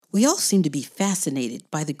We all seem to be fascinated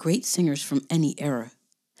by the great singers from any era.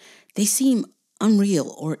 They seem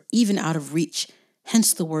unreal or even out of reach,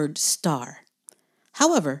 hence the word star.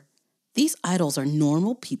 However, these idols are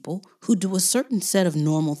normal people who do a certain set of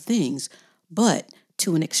normal things, but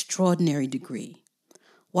to an extraordinary degree.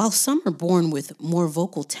 While some are born with more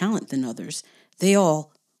vocal talent than others, they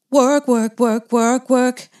all work, work, work, work,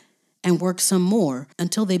 work, and work some more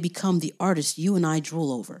until they become the artists you and I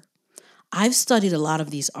drool over. I've studied a lot of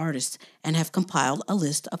these artists and have compiled a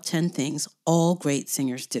list of 10 things all great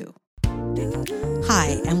singers do.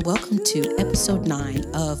 Hi, and welcome to episode 9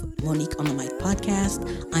 of Monique on the Mic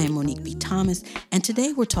podcast. I am Monique B. Thomas, and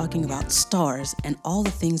today we're talking about stars and all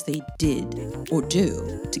the things they did or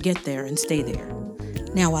do to get there and stay there.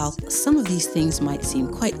 Now, while some of these things might seem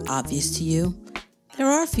quite obvious to you, there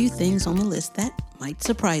are a few things on the list that might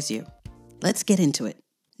surprise you. Let's get into it.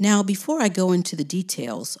 Now, before I go into the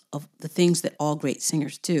details of the things that all great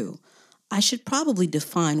singers do, I should probably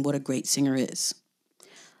define what a great singer is.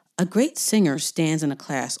 A great singer stands in a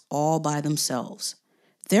class all by themselves.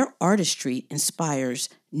 Their artistry inspires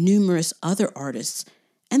numerous other artists,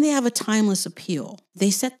 and they have a timeless appeal. They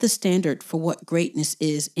set the standard for what greatness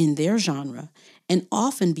is in their genre and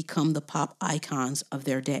often become the pop icons of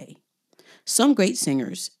their day. Some great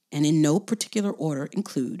singers, and in no particular order,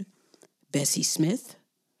 include Bessie Smith,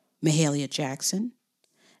 Mahalia Jackson,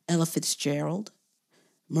 Ella Fitzgerald,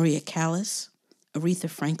 Maria Callas, Aretha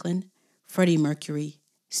Franklin, Freddie Mercury,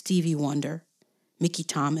 Stevie Wonder, Mickey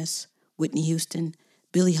Thomas, Whitney Houston,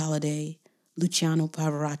 Billie Holiday, Luciano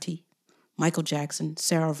Pavarotti, Michael Jackson,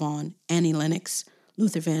 Sarah Vaughan, Annie Lennox,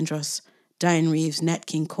 Luther Vandross, Diane Reeves, Nat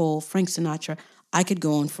King Cole, Frank Sinatra. I could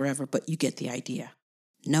go on forever, but you get the idea.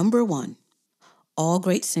 Number 1, all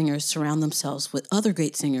great singers surround themselves with other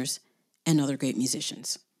great singers and other great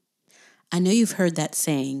musicians. I know you've heard that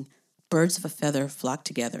saying, birds of a feather flock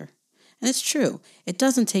together. And it's true. It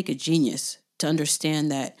doesn't take a genius to understand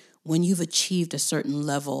that when you've achieved a certain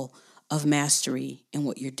level of mastery in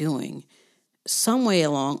what you're doing, somewhere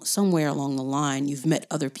along the line, you've met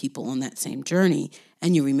other people on that same journey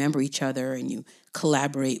and you remember each other and you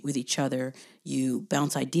collaborate with each other. You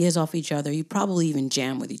bounce ideas off each other. You probably even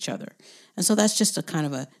jam with each other. And so that's just a kind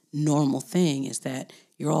of a normal thing, is that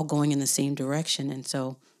you're all going in the same direction. And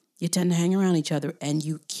so you tend to hang around each other and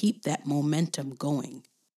you keep that momentum going.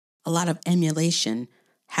 A lot of emulation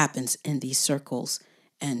happens in these circles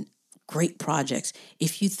and great projects.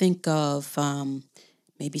 If you think of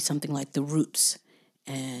maybe something like The Roots,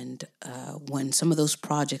 and when some of those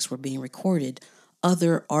projects were being recorded,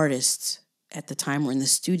 other artists at the time were in the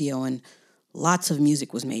studio and lots of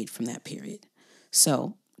music was made from that period.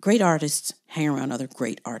 So great artists hang around other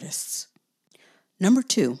great artists. Number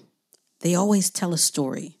 2, they always tell a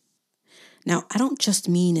story. Now, I don't just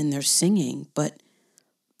mean in their singing, but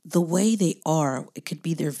the way they are. It could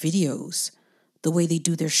be their videos, the way they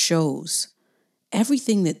do their shows.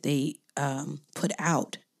 Everything that they put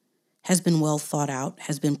out has been well thought out,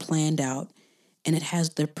 has been planned out, and it has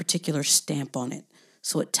their particular stamp on it.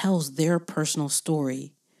 So it tells their personal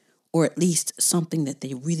story, or at least something that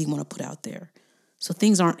they really want to put out there. So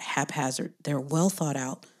things aren't haphazard. They're well thought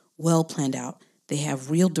out, well planned out. They have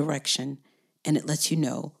real direction, and it lets you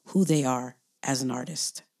know who they are as an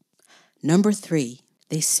artist. Number 3,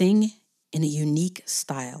 they sing in a unique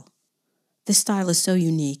style. This style is so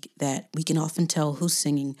unique that we can often tell who's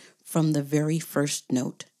singing from the very first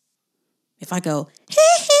note. If I go, hey,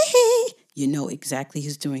 hey, hey, you know exactly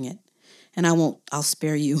who's doing it. And I'll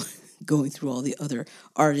spare you going through all the other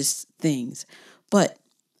artists' things. But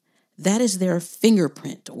that is their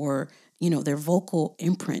fingerprint, or, their vocal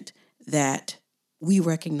imprint that we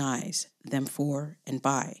recognize them for and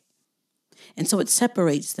by. And so it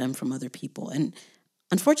separates them from other people. And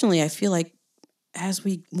unfortunately, I feel like as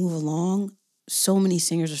we move along, so many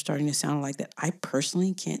singers are starting to sound like that. I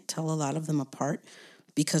personally can't tell a lot of them apart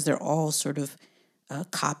because they're all sort of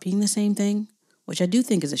copying the same thing, which I do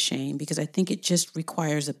think is a shame, because I think it just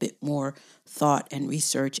requires a bit more thought and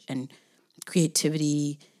research and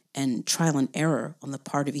creativity and trial and error on the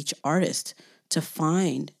part of each artist to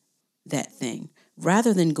find that thing,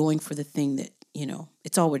 rather than going for the thing that,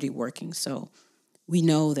 it's already working. So we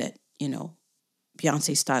know that,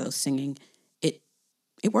 Beyonce's style of singing,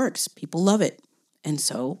 it works. People love it. And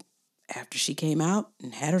so after she came out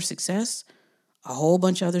and had her success, a whole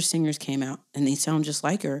bunch of other singers came out and they sound just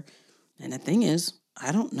like her. And the thing is,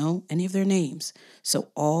 I don't know any of their names. So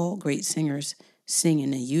all great singers sing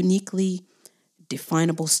in a uniquely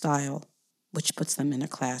definable style, which puts them in a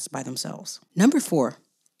class by themselves. Number 4,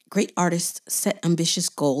 great artists set ambitious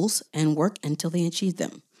goals and work until they achieve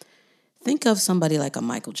them. Think of somebody like a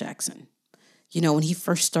Michael Jackson. When he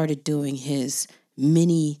first started doing his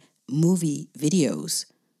mini movie videos,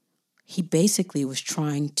 he basically was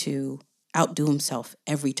trying to outdo himself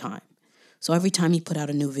every time. So every time he put out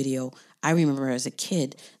a new video, I remember as a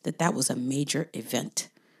kid that was a major event.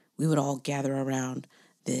 We would all gather around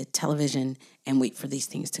the television and wait for these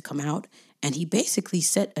things to come out. And he basically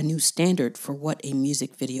set a new standard for what a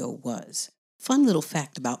music video was. Fun little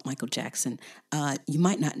fact about Michael Jackson. You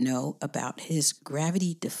might not know about his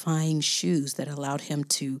gravity-defying shoes that allowed him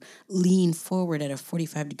to lean forward at a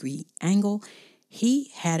 45-degree angle.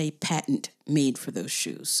 He had a patent made for those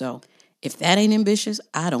shoes. So if that ain't ambitious,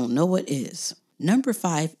 I don't know what is. Number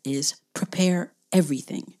 5 is prepare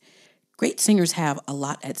everything. Great singers have a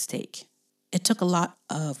lot at stake. It took a lot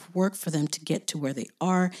of work for them to get to where they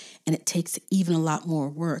are, and it takes even a lot more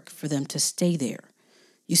work for them to stay there.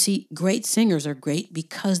 You see, great singers are great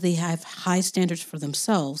because they have high standards for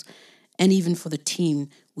themselves and even for the team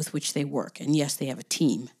with which they work. And yes, they have a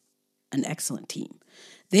team, an excellent team.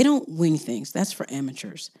 They don't wing things. That's for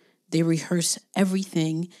amateurs. They rehearse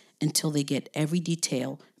everything until they get every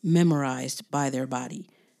detail memorized by their body.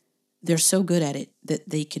 They're so good at it that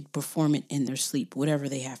they could perform it in their sleep, whatever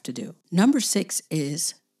they have to do. Number 6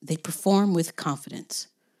 is they perform with confidence.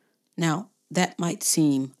 Now, that might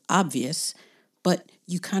seem obvious, but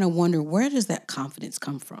you kind of wonder, where does that confidence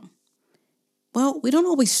come from? Well, we don't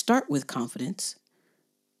always start with confidence.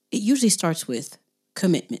 It usually starts with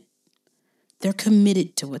commitment. They're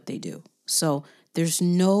committed to what they do. So there's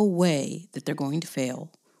no way that they're going to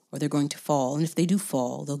fail or they're going to fall. And if they do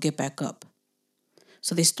fall, they'll get back up.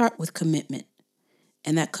 So they start with commitment.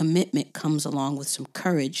 And that commitment comes along with some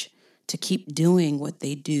courage to keep doing what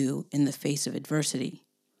they do in the face of adversity.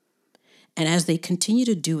 And as they continue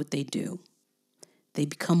to do what they do, they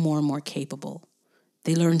become more and more capable.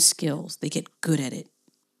 They learn skills. They get good at it.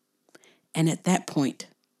 And at that point,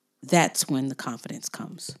 that's when the confidence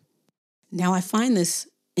comes. Now, I find this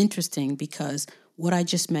interesting because what I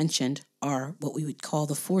just mentioned are what we would call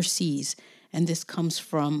the 4 C's. And this comes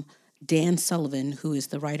from Dan Sullivan, who is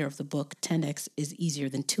the writer of the book 10X is Easier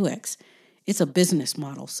Than 2X. It's a business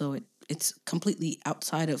model, so it's completely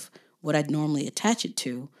outside of what I'd normally attach it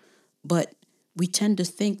to. But we tend to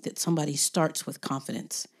think that somebody starts with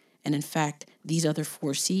confidence. And in fact, these other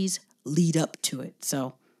 4 C's lead up to it.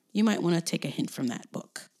 So you might want to take a hint from that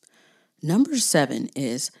book. Number 7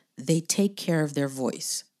 is they take care of their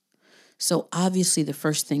voice. So obviously the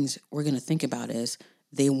first things we're going to think about is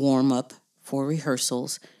they warm up for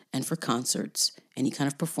rehearsals and for concerts, any kind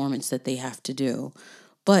of performance that they have to do.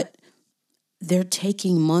 But they're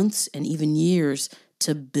taking months and even years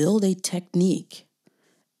to build a technique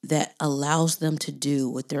that allows them to do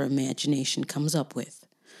what their imagination comes up with.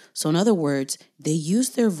 So in other words, they use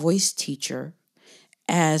their voice teacher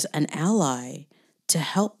as an ally to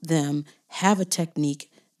help them have a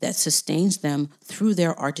technique that sustains them through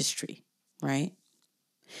their artistry, right?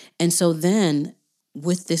 And so then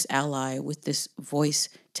with this ally, with this voice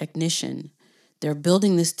technician, they're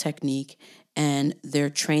building this technique and they're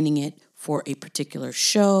training it for a particular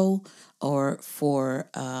show or for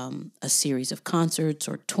a series of concerts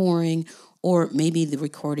or touring or maybe the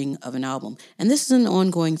recording of an album. And this is an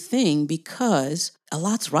ongoing thing because a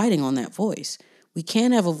lot's riding on that voice. We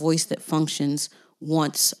can't have a voice that functions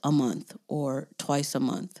once a month or twice a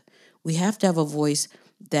month. We have to have a voice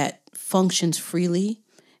that functions freely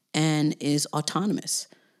and is autonomous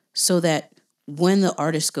so that when the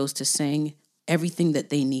artist goes to sing, everything that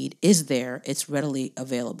they need is there. It's readily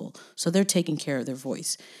available. So they're taking care of their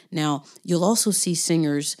voice. Now, you'll also see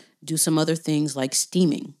singers do some other things like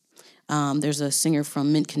steaming. There's a singer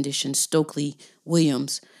from Mint Condition, Stokely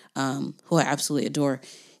Williams, who I absolutely adore.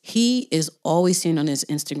 He is always seen on his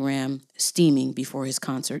Instagram steaming before his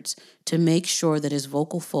concerts to make sure that his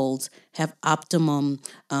vocal folds have optimum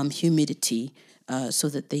humidity so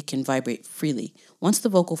that they can vibrate freely. Once the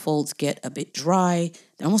vocal folds get a bit dry,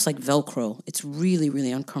 they're almost like Velcro. It's really,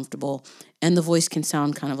 really uncomfortable. And the voice can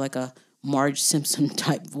sound kind of like a Marge Simpson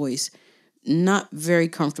type voice. Not very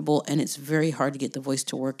comfortable, and it's very hard to get the voice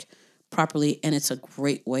to work properly. And it's a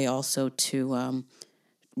great way also to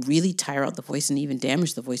really tire out the voice and even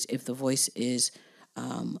damage the voice if the voice is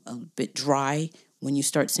a bit dry when you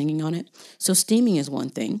start singing on it. So steaming is one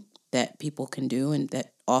thing that people can do and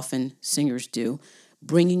that often singers do.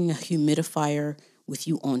 Bringing a humidifier with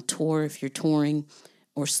you on tour if you're touring,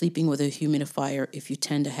 or sleeping with a humidifier if you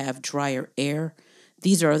tend to have drier air.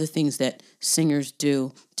 These are other things that singers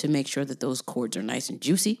do to make sure that those chords are nice and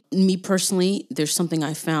juicy. Me personally, there's something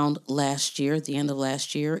I found last year, at the end of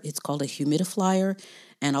last year. It's called a humidifier,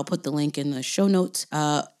 and I'll put the link in the show notes.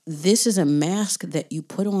 This is a mask that you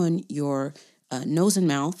put on your nose and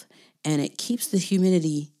mouth, and it keeps the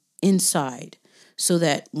humidity inside so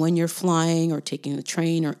that when you're flying or taking the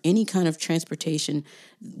train or any kind of transportation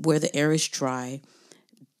where the air is dry,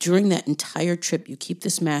 during that entire trip, you keep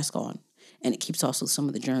this mask on, and it keeps also some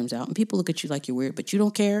of the germs out. And people look at you like you're weird, but you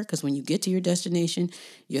don't care, because when you get to your destination,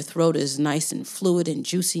 your throat is nice and fluid and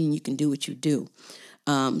juicy, and you can do what you do.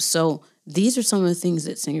 So these are some of the things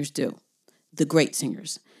that singers do, the great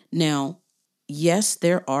singers. Now, yes,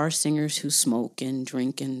 there are singers who smoke and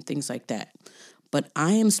drink and things like that, but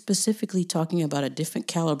I am specifically talking about a different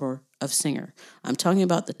caliber of singer. I'm talking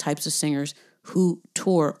about the types of singers who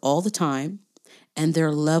tour all the time, and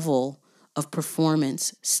their level of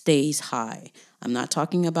performance stays high. I'm not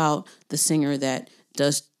talking about the singer that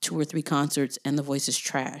does 2 or 3 concerts and the voice is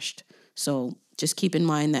trashed. So just keep in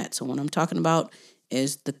mind that. So what I'm talking about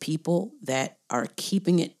is the people that are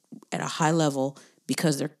keeping it at a high level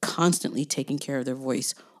because they're constantly taking care of their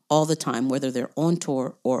voice all the time, whether they're on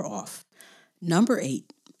tour or off. Number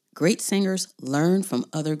 8, great singers learn from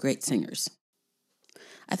other great singers.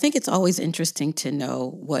 I think it's always interesting to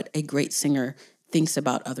know what a great singer thinks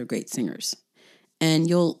about other great singers. And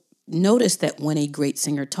you'll notice that when a great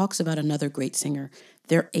singer talks about another great singer,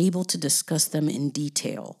 they're able to discuss them in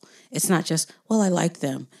detail. It's not just, well, I like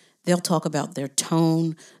them. They'll talk about their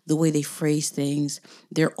tone, the way they phrase things,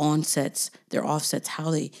 their onsets, their offsets,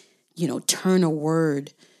 how they, turn a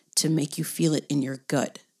word to make you feel it in your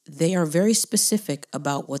gut. They are very specific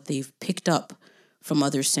about what they've picked up from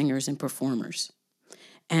other singers and performers.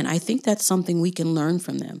 And I think that's something we can learn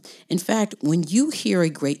from them. In fact, when you hear a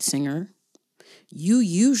great singer, you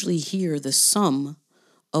usually hear the sum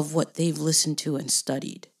of what they've listened to and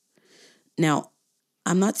studied. Now,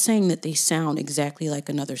 I'm not saying that they sound exactly like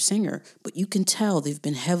another singer, but you can tell they've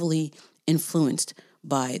been heavily influenced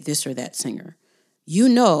by this or that singer. You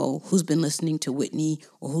know who's been listening to Whitney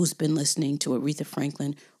or who's been listening to Aretha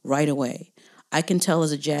Franklin right away. I can tell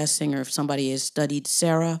as a jazz singer if somebody has studied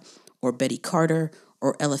Sarah or Betty Carter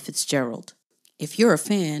or Ella Fitzgerald. If you're a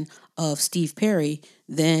fan of Steve Perry,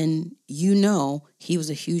 then you know he was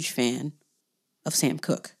a huge fan of Sam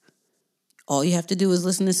Cooke. All you have to do is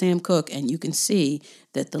listen to Sam Cooke, and you can see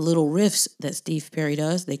that the little riffs that Steve Perry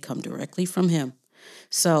does, they come directly from him.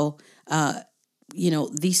 So,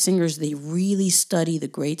 these singers, they really study the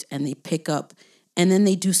greats, and they pick up, and then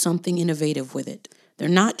they do something innovative with it. They're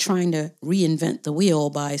not trying to reinvent the wheel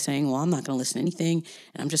by saying, well, I'm not going to listen to anything,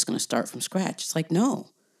 and I'm just going to start from scratch. It's like, no.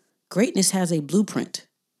 Greatness has a blueprint.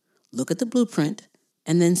 Look at the blueprint,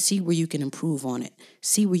 and then see where you can improve on it.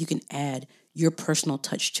 See where you can add your personal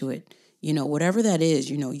touch to it. Whatever that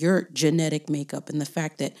is, your genetic makeup, and the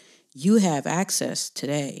fact that you have access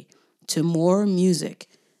today to more music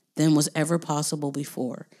than was ever possible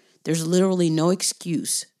before. There's literally no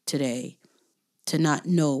excuse today to not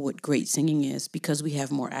know what great singing is because we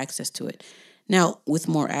have more access to it. Now, with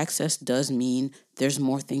more access does mean there's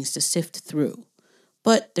more things to sift through,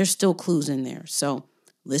 but there's still clues in there. So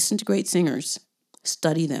listen to great singers,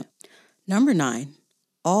 study them. Number 9,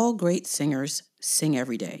 all great singers sing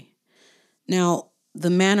every day. Now, the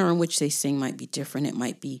manner in which they sing might be different. It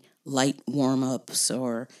might be light warm-ups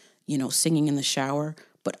or, singing in the shower.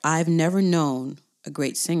 But I've never known a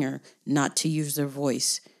great singer not to use their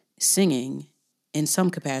voice singing in some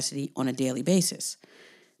capacity on a daily basis.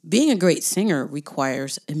 Being a great singer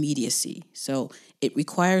requires immediacy. So it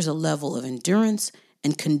requires a level of endurance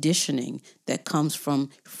and conditioning that comes from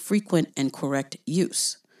frequent and correct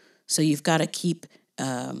use. So you've got to keep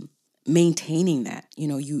maintaining that.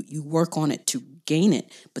 You work on it to gain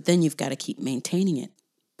it, but then you've got to keep maintaining it.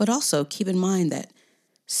 But also keep in mind that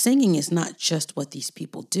singing is not just what these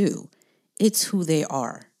people do. It's who they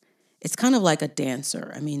are. It's kind of like a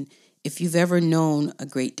dancer. I mean, if you've ever known a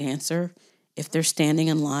great dancer, if they're standing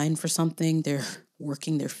in line for something, they're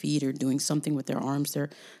working their feet or doing something with their arms, they're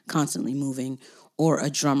constantly moving. Or a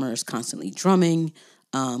drummer is constantly drumming.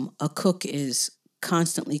 A cook is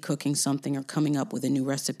constantly cooking something or coming up with a new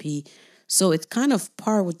recipe. So it's kind of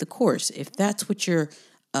par with the course. If that's what you're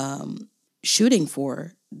shooting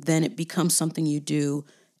for, then it becomes something you do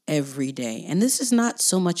every day. And this is not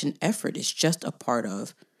so much an effort. It's just a part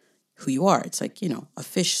of who you are. It's like, a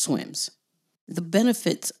fish swims. The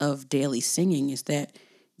benefits of daily singing is that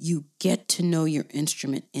you get to know your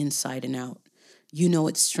instrument inside and out. You know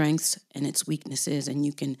its strengths and its weaknesses, and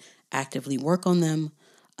you can actively work on them.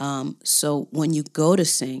 So when you go to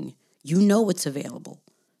sing, you know what's available.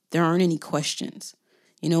 There aren't any questions.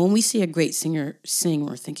 When we see a great singer sing,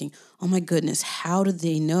 we're thinking, oh my goodness, how did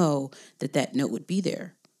they know that note would be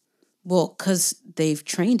there? Well, because they've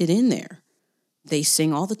trained it in there. They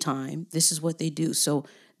sing all the time. This is what they do. So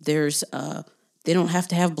they don't have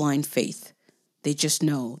to have blind faith. They just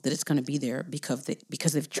know that it's going to be there because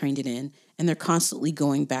they've trained it in, and they're constantly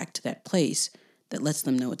going back to that place that lets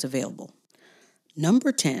them know it's available.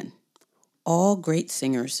 Number 10, all great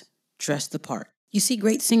singers dress the part. You see,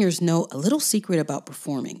 great singers know a little secret about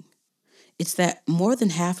performing. It's that more than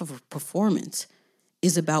half of a performance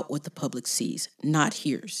is about what the public sees, not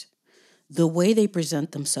hears. The way they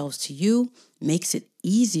present themselves to you makes it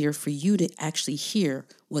easier for you to actually hear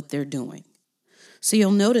what they're doing. So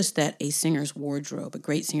you'll notice that a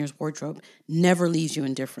great singer's wardrobe, never leaves you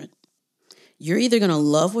indifferent. You're either going to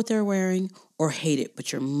love what they're wearing or hate it,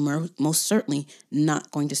 but you're most certainly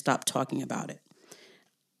not going to stop talking about it.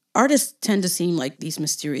 Artists tend to seem like these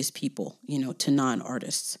mysterious people, to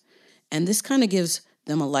non-artists. And this kind of gives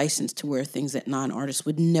them a license to wear things that non-artists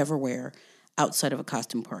would never wear outside of a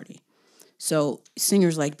costume party. So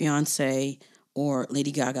singers like Beyonce or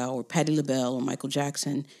Lady Gaga or Patti LaBelle or Michael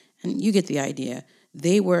Jackson, and you get the idea,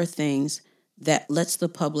 they wear things that lets the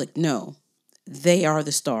public know they are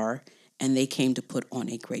the star and they came to put on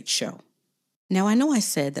a great show. Now, I know I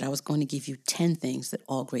said that I was going to give you 10 things that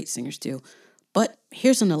all great singers do, but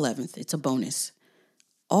here's an 11th. It's a bonus.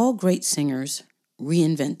 All great singers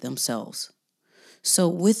reinvent themselves. So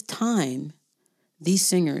with time, these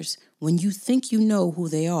singers, when you think you know who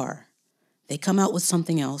they are, they come out with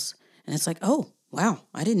something else, and it's like, oh, wow,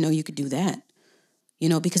 I didn't know you could do that.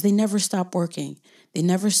 Because they never stop working. They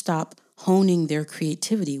never stop honing their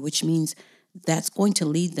creativity, which means that's going to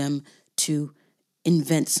lead them to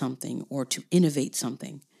invent something or to innovate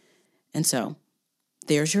something. And so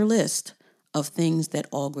there's your list of things that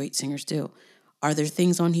all great singers do. Are there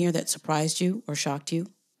things on here that surprised you or shocked you?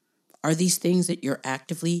 Are these things that you're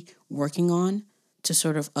actively working on to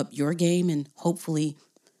sort of up your game and hopefully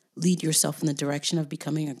lead yourself in the direction of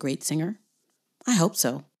becoming a great singer? I hope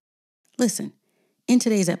so. Listen, in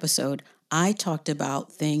today's episode, I talked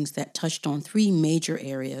about things that touched on 3 major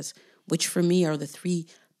areas, which for me are the 3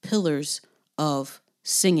 pillars of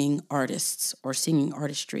singing artists or singing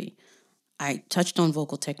artistry. I touched on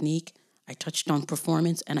vocal technique, I touched on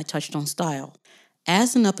performance, and I touched on style.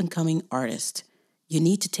 As an up-and-coming artist, you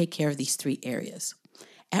need to take care of these 3 areas.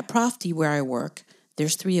 At Prof D, where I work,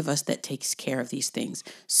 there's 3 of us that takes care of these things.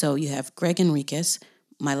 So you have Greg Enriquez,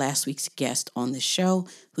 my last week's guest on this show,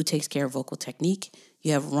 who takes care of vocal technique.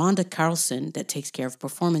 You have Rhonda Carlson that takes care of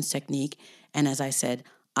performance technique. And as I said,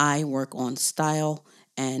 I work on style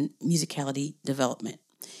and musicality development.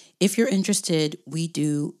 If you're interested, we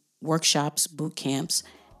do workshops, boot camps,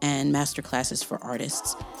 and master classes for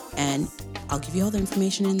artists. And I'll give you all the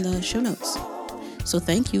information in the show notes. So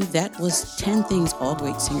thank you. That was 10 things all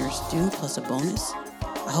great singers do, plus a bonus.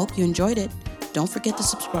 I hope you enjoyed it. Don't forget to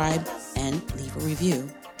subscribe and leave a review.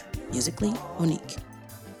 Musically, Monique.